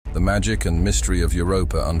the magic and mystery of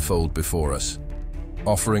Europa unfold before us,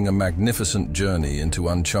 offering a magnificent journey into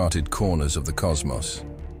uncharted corners of the cosmos.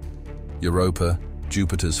 Europa,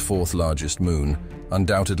 Jupiter's fourth largest moon,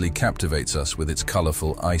 undoubtedly captivates us with its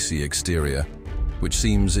colorful, icy exterior, which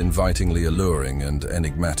seems invitingly alluring and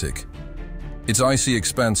enigmatic. Its icy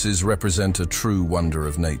expanses represent a true wonder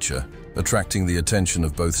of nature, attracting the attention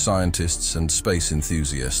of both scientists and space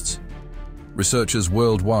enthusiasts. Researchers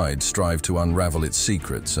worldwide strive to unravel its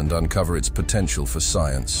secrets and uncover its potential for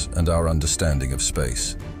science and our understanding of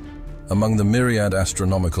space. Among the myriad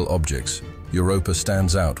astronomical objects, Europa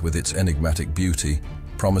stands out with its enigmatic beauty,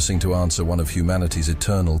 promising to answer one of humanity's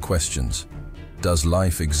eternal questions: does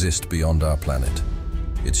life exist beyond our planet?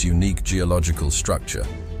 Its unique geological structure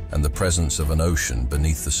and the presence of an ocean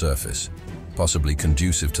beneath the surface, possibly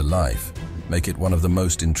conducive to life, make it one of the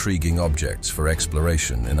most intriguing objects for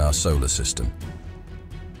exploration in our solar system.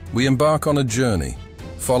 We embark on a journey,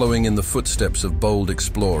 following in the footsteps of bold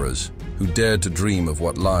explorers who dared to dream of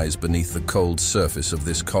what lies beneath the cold surface of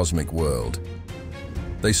this cosmic world.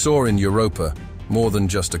 They saw in Europa more than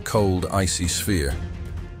just a cold, icy sphere.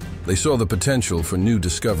 They saw the potential for new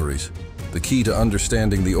discoveries, the key to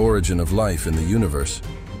understanding the origin of life in the universe,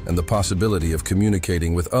 and the possibility of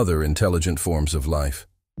communicating with other intelligent forms of life.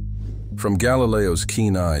 From Galileo's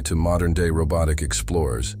keen eye to modern-day robotic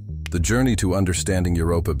explorers, the journey to understanding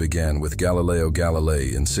Europa began with Galileo Galilei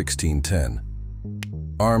in 1610.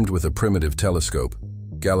 Armed with a primitive telescope,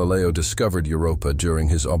 Galileo discovered Europa during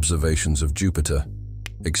his observations of Jupiter,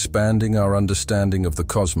 expanding our understanding of the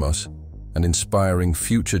cosmos and inspiring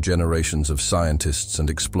future generations of scientists and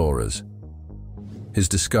explorers. His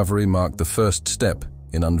discovery marked the first step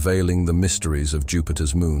in unveiling the mysteries of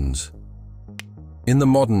Jupiter's moons. In the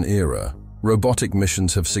modern era, robotic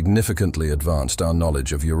missions have significantly advanced our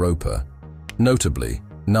knowledge of Europa. Notably,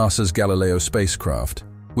 NASA's Galileo spacecraft,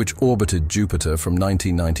 which orbited Jupiter from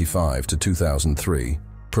 1995 to 2003,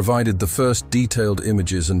 provided the first detailed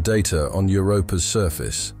images and data on Europa's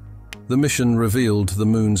surface. The mission revealed the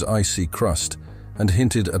moon's icy crust and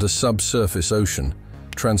hinted at a subsurface ocean,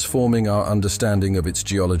 transforming our understanding of its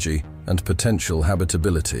geology and potential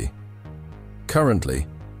habitability. Currently,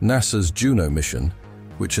 NASA's Juno mission,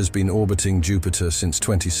 which has been orbiting Jupiter since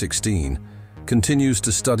 2016, continues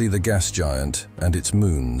to study the gas giant and its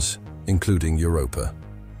moons, including Europa.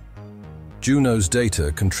 Juno's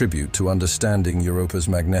data contribute to understanding Europa's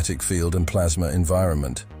magnetic field and plasma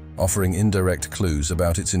environment, offering indirect clues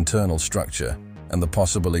about its internal structure and the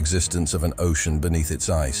possible existence of an ocean beneath its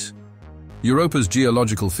ice. Europa's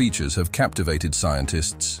geological features have captivated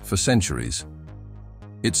scientists for centuries.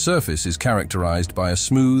 Its surface is characterized by a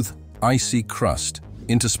smooth, icy crust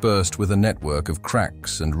interspersed with a network of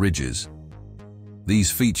cracks and ridges.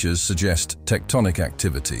 These features suggest tectonic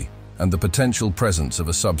activity and the potential presence of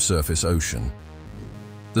a subsurface ocean.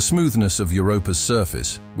 The smoothness of Europa's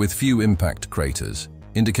surface, with few impact craters,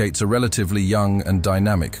 indicates a relatively young and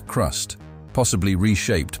dynamic crust, possibly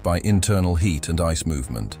reshaped by internal heat and ice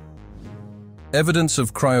movement. Evidence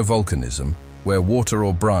of cryovolcanism, where water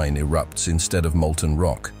or brine erupts instead of molten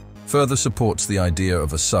rock, further supports the idea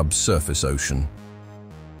of a subsurface ocean.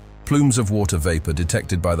 Plumes of water vapor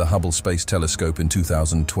detected by the Hubble Space Telescope in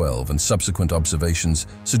 2012 and subsequent observations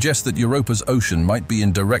suggest that Europa's ocean might be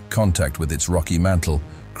in direct contact with its rocky mantle,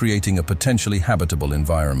 creating a potentially habitable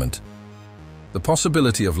environment. The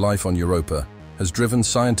possibility of life on Europa has driven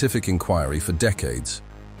scientific inquiry for decades.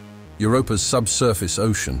 Europa's subsurface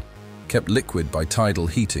ocean, kept liquid by tidal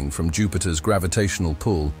heating from Jupiter's gravitational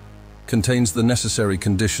pull, contains the necessary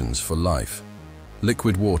conditions for life: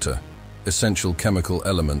 liquid water, essential chemical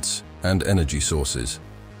elements, and energy sources.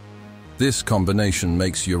 This combination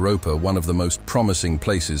makes Europa one of the most promising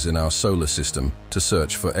places in our solar system to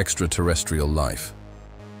search for extraterrestrial life.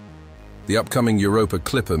 The upcoming Europa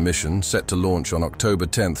Clipper mission, set to launch on October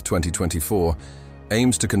 10, 2024,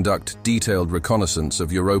 aims to conduct detailed reconnaissance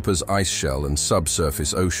of Europa's ice shell and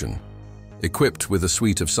subsurface ocean. Equipped with a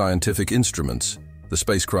suite of scientific instruments, the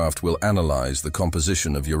spacecraft will analyze the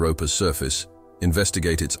composition of Europa's surface,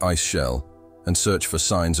 investigate its ice shell, and search for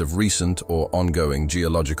signs of recent or ongoing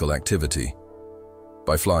geological activity.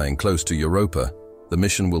 By flying close to Europa, the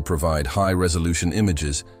mission will provide high-resolution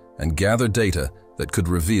images and gather data that could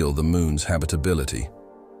reveal the moon's habitability.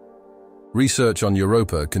 Research on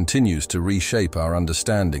Europa continues to reshape our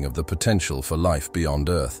understanding of the potential for life beyond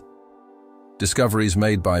Earth. Discoveries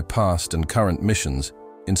made by past and current missions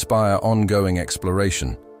inspire ongoing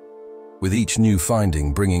exploration, with each new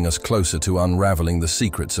finding bringing us closer to unraveling the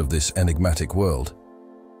secrets of this enigmatic world.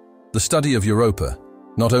 The study of Europa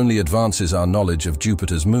not only advances our knowledge of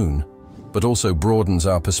Jupiter's moon, but also broadens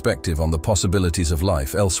our perspective on the possibilities of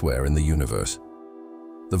life elsewhere in the universe.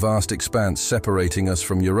 The vast expanse separating us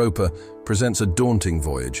from Europa presents a daunting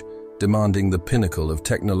voyage, demanding the pinnacle of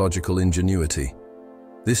technological ingenuity.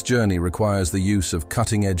 This journey requires the use of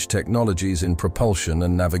cutting-edge technologies in propulsion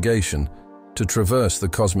and navigation to traverse the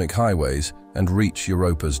cosmic highways and reach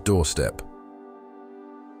Europa's doorstep.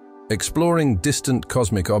 Exploring distant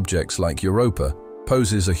cosmic objects like Europa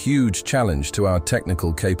poses a huge challenge to our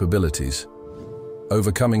technical capabilities.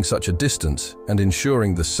 Overcoming such a distance and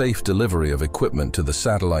ensuring the safe delivery of equipment to the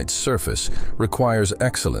satellite's surface requires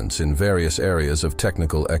excellence in various areas of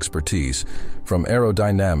technical expertise, from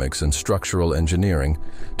aerodynamics and structural engineering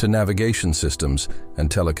to navigation systems and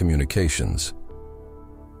telecommunications.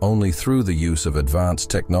 Only through the use of advanced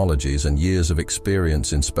technologies and years of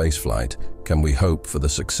experience in spaceflight can we hope for the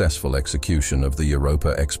successful execution of the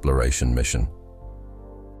Europa exploration mission.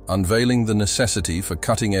 Unveiling the necessity for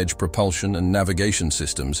cutting-edge propulsion and navigation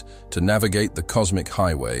systems to navigate the cosmic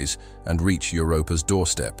highways and reach Europa's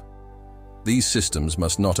doorstep. These systems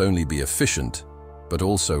must not only be efficient, but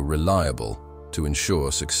also reliable to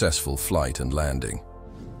ensure successful flight and landing.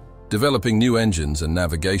 Developing new engines and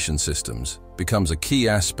navigation systems becomes a key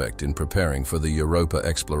aspect in preparing for the Europa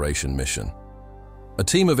exploration mission. A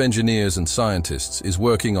team of engineers and scientists is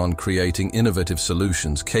working on creating innovative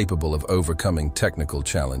solutions capable of overcoming technical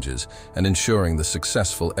challenges and ensuring the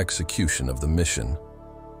successful execution of the mission.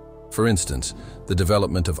 For instance, the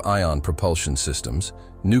development of ion propulsion systems,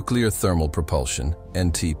 nuclear thermal propulsion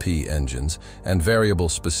 (NTP) engines, and variable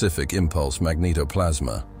specific impulse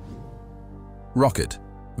magnetoplasma. Rocket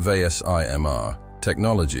 (VSIMR)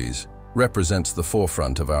 technologies represents the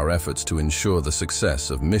forefront of our efforts to ensure the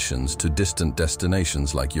success of missions to distant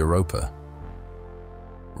destinations like Europa.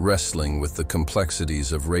 Wrestling with the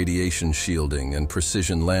complexities of radiation shielding and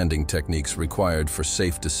precision landing techniques required for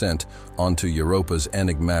safe descent onto Europa's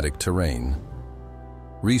enigmatic terrain.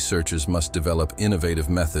 Researchers must develop innovative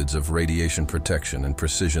methods of radiation protection and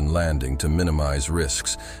precision landing to minimize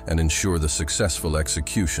risks and ensure the successful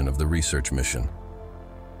execution of the research mission.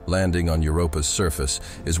 Landing on Europa's surface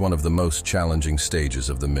is one of the most challenging stages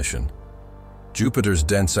of the mission. Jupiter's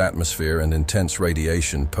dense atmosphere and intense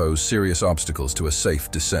radiation pose serious obstacles to a safe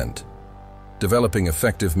descent. Developing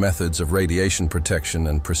effective methods of radiation protection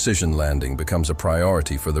and precision landing becomes a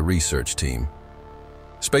priority for the research team.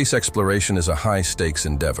 Space exploration is a high-stakes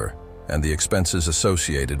endeavor, and the expenses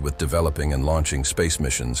associated with developing and launching space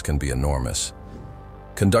missions can be enormous.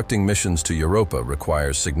 Conducting missions to Europa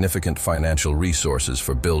requires significant financial resources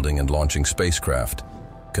for building and launching spacecraft,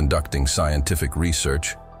 conducting scientific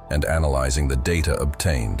research, and analyzing the data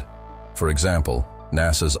obtained. For example,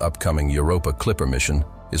 NASA's upcoming Europa Clipper mission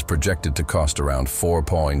is projected to cost around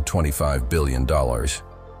 $4.25 billion.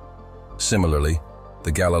 Similarly,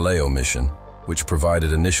 the Galileo mission, which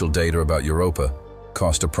provided initial data about Europa,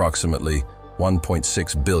 cost approximately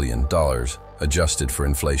 $1.6 billion, adjusted for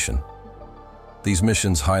inflation. These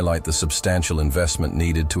missions highlight the substantial investment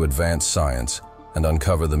needed to advance science and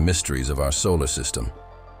uncover the mysteries of our solar system.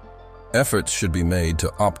 Efforts should be made to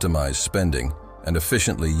optimize spending and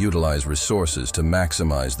efficiently utilize resources to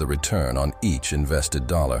maximize the return on each invested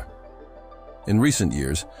dollar. In recent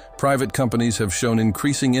years, private companies have shown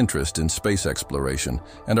increasing interest in space exploration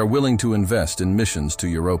and are willing to invest in missions to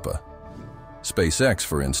Europa. SpaceX,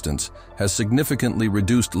 for instance, has significantly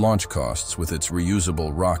reduced launch costs with its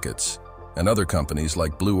reusable rockets, and other companies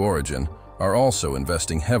like Blue Origin are also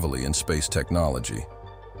investing heavily in space technology.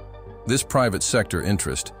 This private sector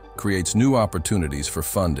interest creates new opportunities for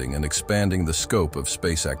funding and expanding the scope of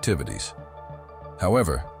space activities.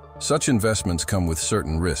 However, such investments come with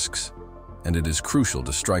certain risks, and it is crucial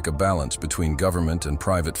to strike a balance between government and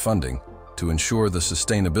private funding to ensure the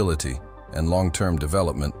sustainability and long-term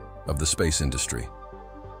development of the space industry.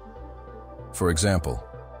 For example,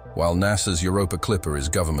 while NASA's Europa Clipper is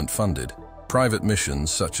government-funded, private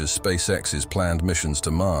missions such as SpaceX's planned missions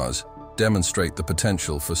to Mars demonstrate the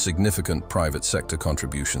potential for significant private sector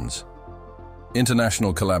contributions.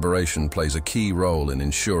 International collaboration plays a key role in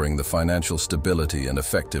ensuring the financial stability and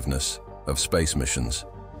effectiveness of space missions.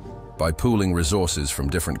 By pooling resources from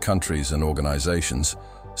different countries and organizations,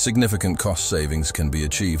 significant cost savings can be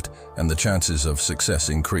achieved and the chances of success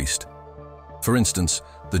increased. For instance,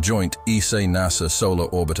 the joint ESA-NASA Solar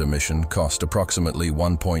Orbiter mission cost approximately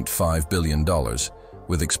 $1.5 billion,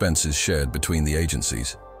 with expenses shared between the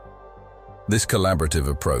agencies. This collaborative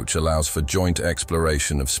approach allows for joint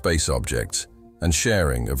exploration of space objects and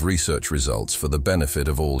sharing of research results for the benefit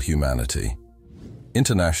of all humanity.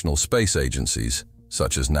 International space agencies,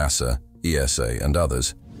 such as NASA, ESA, and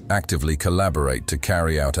others, actively collaborate to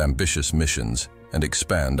carry out ambitious missions and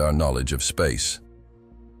expand our knowledge of space.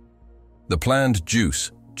 The planned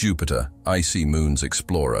JUICE, Jupiter Icy Moons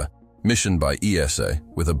Explorer, mission by ESA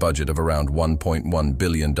with a budget of around $1.1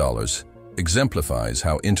 billion exemplifies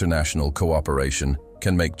how international cooperation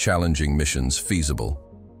can make challenging missions feasible.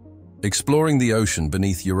 Exploring the ocean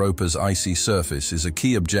beneath Europa's icy surface is a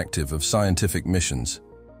key objective of scientific missions.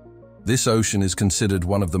 This ocean is considered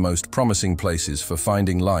one of the most promising places for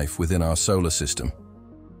finding life within our solar system.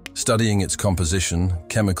 Studying its composition,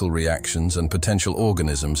 chemical reactions, and potential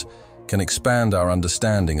organisms can expand our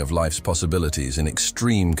understanding of life's possibilities in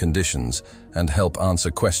extreme conditions and help answer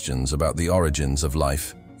questions about the origins of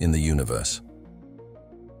life in the universe.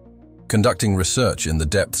 Conducting research in the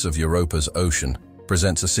depths of Europa's ocean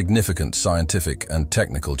presents a significant scientific and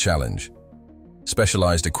technical challenge.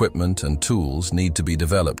 Specialized equipment and tools need to be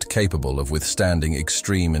developed capable of withstanding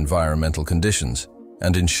extreme environmental conditions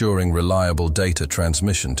and ensuring reliable data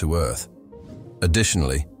transmission to Earth.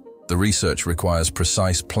 Additionally, the research requires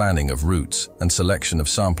precise planning of routes and selection of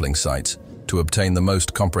sampling sites to obtain the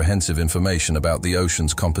most comprehensive information about the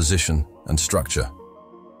ocean's composition and structure.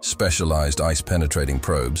 Specialized ice-penetrating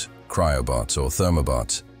probes, cryobots or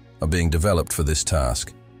thermobots, are being developed for this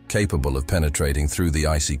task, capable of penetrating through the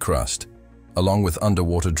icy crust, along with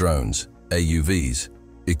underwater drones, AUVs,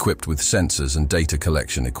 equipped with sensors and data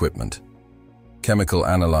collection equipment. Chemical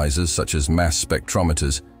analyzers such as mass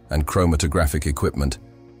spectrometers and chromatographic equipment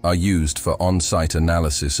are used for on-site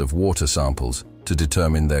analysis of water samples to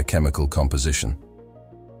determine their chemical composition.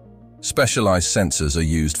 Specialized sensors are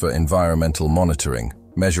used for environmental monitoring,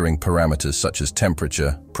 measuring parameters such as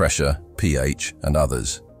temperature, pressure, pH, and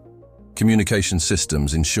others. Communication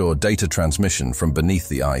systems ensure data transmission from beneath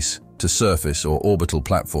the ice to surface or orbital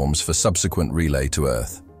platforms for subsequent relay to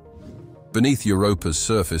Earth. Beneath Europa's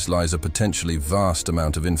surface lies a potentially vast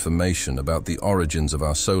amount of information about the origins of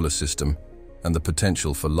our solar system and the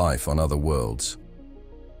potential for life on other worlds.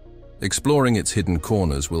 Exploring its hidden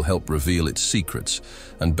corners will help reveal its secrets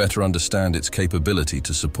and better understand its capability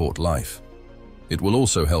to support life. It will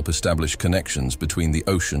also help establish connections between the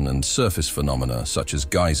ocean and surface phenomena such as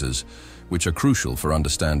geysers, which are crucial for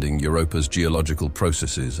understanding Europa's geological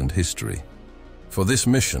processes and history. For this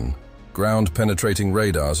mission, ground-penetrating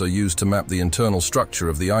radars are used to map the internal structure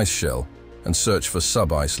of the ice shell and search for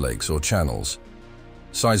sub-ice lakes or channels.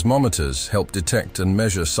 Seismometers help detect and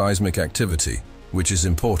measure seismic activity, which is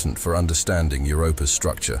important for understanding Europa's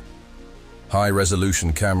structure.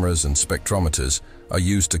 High-resolution cameras and spectrometers are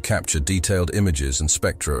used to capture detailed images and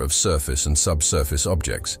spectra of surface and subsurface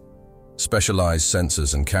objects. Specialized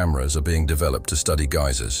sensors and cameras are being developed to study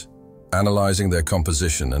geysers, analyzing their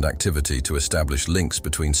composition and activity to establish links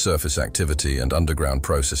between surface activity and underground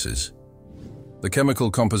processes. The chemical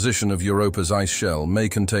composition of Europa's ice shell may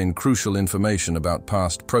contain crucial information about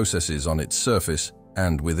past processes on its surface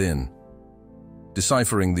and within.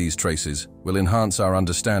 Deciphering these traces will enhance our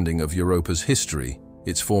understanding of Europa's history,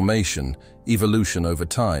 its formation, evolution over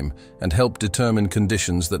time, and help determine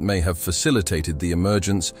conditions that may have facilitated the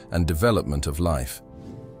emergence and development of life.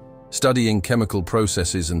 Studying chemical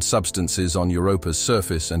processes and substances on Europa's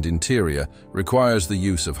surface and interior requires the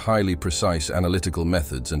use of highly precise analytical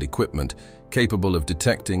methods and equipment capable of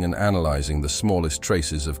detecting and analyzing the smallest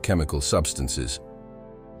traces of chemical substances.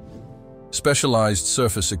 Specialized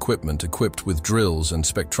surface equipment equipped with drills and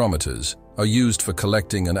spectrometers are used for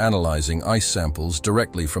collecting and analyzing ice samples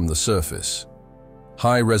directly from the surface.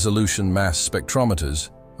 High-resolution mass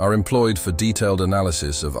spectrometers are employed for detailed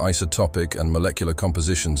analysis of isotopic and molecular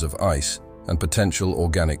compositions of ice and potential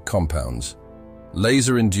organic compounds.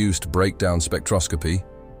 Laser-induced breakdown spectroscopy,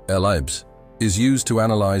 LIBS, is used to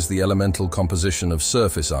analyze the elemental composition of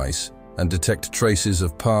surface ice and detect traces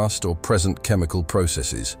of past or present chemical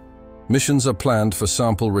processes. Missions are planned for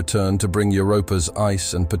sample return to bring Europa's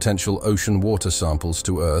ice and potential ocean water samples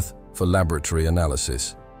to Earth for laboratory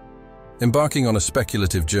analysis. Embarking on a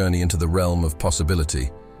speculative journey into the realm of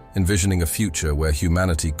possibility, envisioning a future where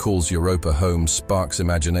humanity calls Europa home sparks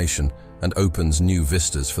imagination and opens new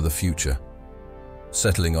vistas for the future.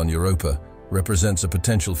 Settling on Europa represents a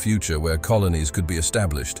potential future where colonies could be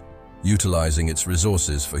established, utilizing its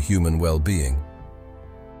resources for human well-being.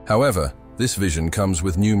 However, this vision comes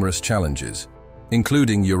with numerous challenges,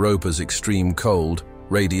 including Europa's extreme cold,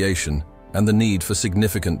 radiation, and the need for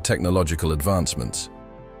significant technological advancements.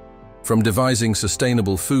 From devising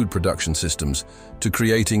sustainable food production systems to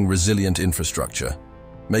creating resilient infrastructure,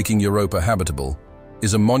 making Europa habitable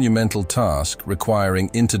is a monumental task requiring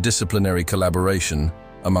interdisciplinary collaboration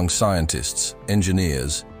among scientists,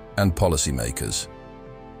 engineers, and policymakers.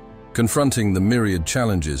 Confronting the myriad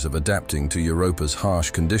challenges of adapting to Europa's harsh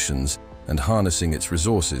conditions and harnessing its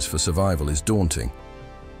resources for survival is daunting.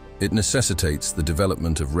 It necessitates the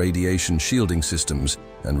development of radiation shielding systems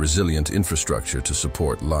and resilient infrastructure to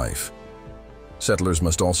support life. Settlers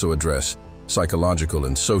must also address psychological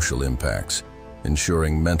and social impacts,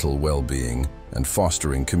 ensuring mental well-being and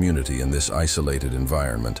fostering community in this isolated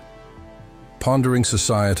environment. Pondering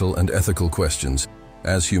societal and ethical questions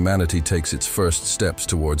as humanity takes its first steps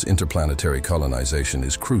towards interplanetary colonization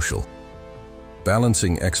is crucial.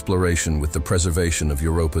 Balancing exploration with the preservation of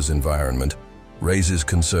Europa's environment raises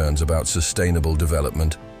concerns about sustainable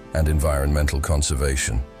development and environmental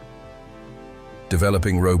conservation.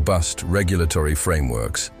 Developing robust regulatory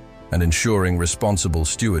frameworks and ensuring responsible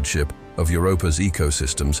stewardship of Europa's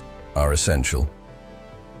ecosystems are essential.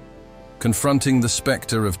 Confronting the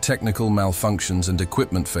specter of technical malfunctions and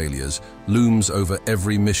equipment failures looms over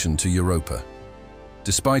every mission to Europa.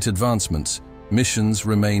 Despite advancements, missions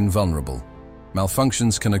remain vulnerable.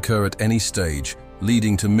 Malfunctions can occur at any stage,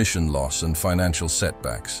 leading to mission loss and financial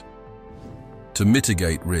setbacks. To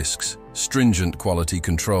mitigate risks, stringent quality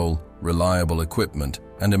control, reliable equipment,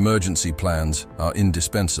 and emergency plans are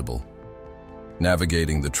indispensable.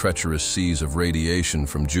 Navigating the treacherous seas of radiation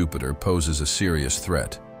from Jupiter poses a serious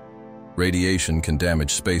threat. Radiation can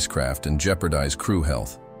damage spacecraft and jeopardize crew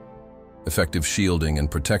health. Effective shielding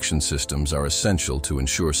and protection systems are essential to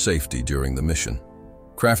ensure safety during the mission.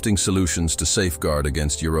 Crafting solutions to safeguard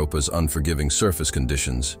against Europa's unforgiving surface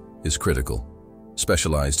conditions is critical.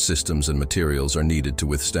 Specialized systems and materials are needed to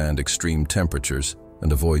withstand extreme temperatures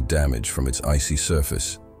and avoid damage from its icy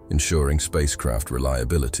surface, ensuring spacecraft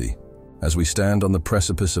reliability. As we stand on the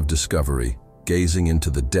precipice of discovery, gazing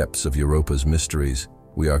into the depths of Europa's mysteries,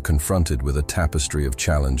 we are confronted with a tapestry of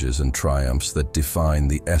challenges and triumphs that define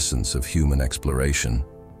the essence of human exploration.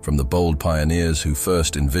 From the bold pioneers who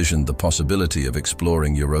first envisioned the possibility of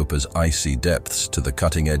exploring Europa's icy depths to the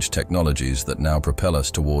cutting-edge technologies that now propel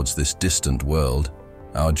us towards this distant world,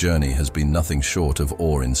 our journey has been nothing short of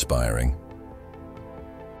awe-inspiring.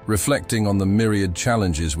 Reflecting on the myriad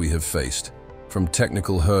challenges we have faced, from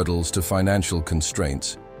technical hurdles to financial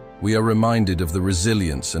constraints, we are reminded of the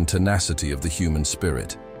resilience and tenacity of the human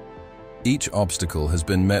spirit. Each obstacle has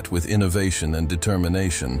been met with innovation and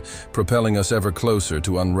determination, propelling us ever closer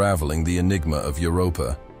to unraveling the enigma of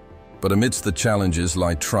Europa. But amidst the challenges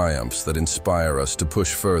lie triumphs that inspire us to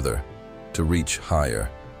push further, to reach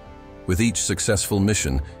higher. With each successful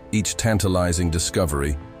mission, each tantalizing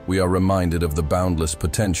discovery, we are reminded of the boundless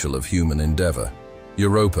potential of human endeavor.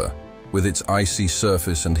 Europa, with its icy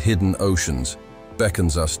surface and hidden oceans,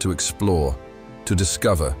 beckons us to explore, to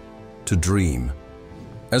discover, to dream.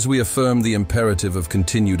 As we affirm the imperative of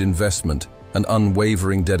continued investment and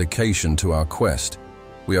unwavering dedication to our quest,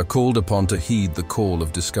 we are called upon to heed the call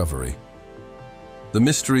of discovery. The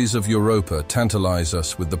mysteries of Europa tantalize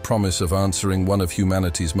us with the promise of answering one of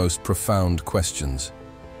humanity's most profound questions.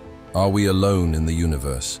 Are we alone in the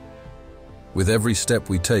universe? With every step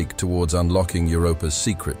we take towards unlocking Europa's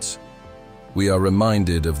secrets, we are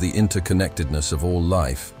reminded of the interconnectedness of all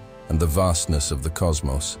life and the vastness of the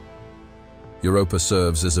cosmos. Europa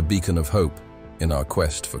serves as a beacon of hope in our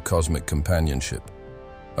quest for cosmic companionship,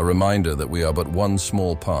 a reminder that we are but one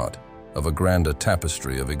small part of a grander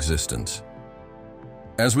tapestry of existence.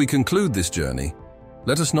 As we conclude this journey,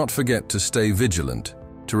 let us not forget to stay vigilant,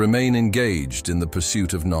 to remain engaged in the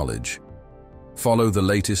pursuit of knowledge. Follow the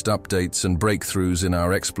latest updates and breakthroughs in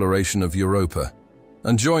our exploration of Europa,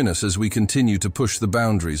 and join us as we continue to push the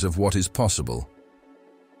boundaries of what is possible.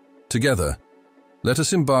 Together, let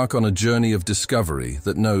us embark on a journey of discovery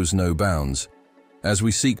that knows no bounds, as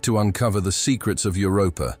we seek to uncover the secrets of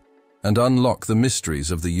Europa and unlock the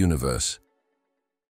mysteries of the universe.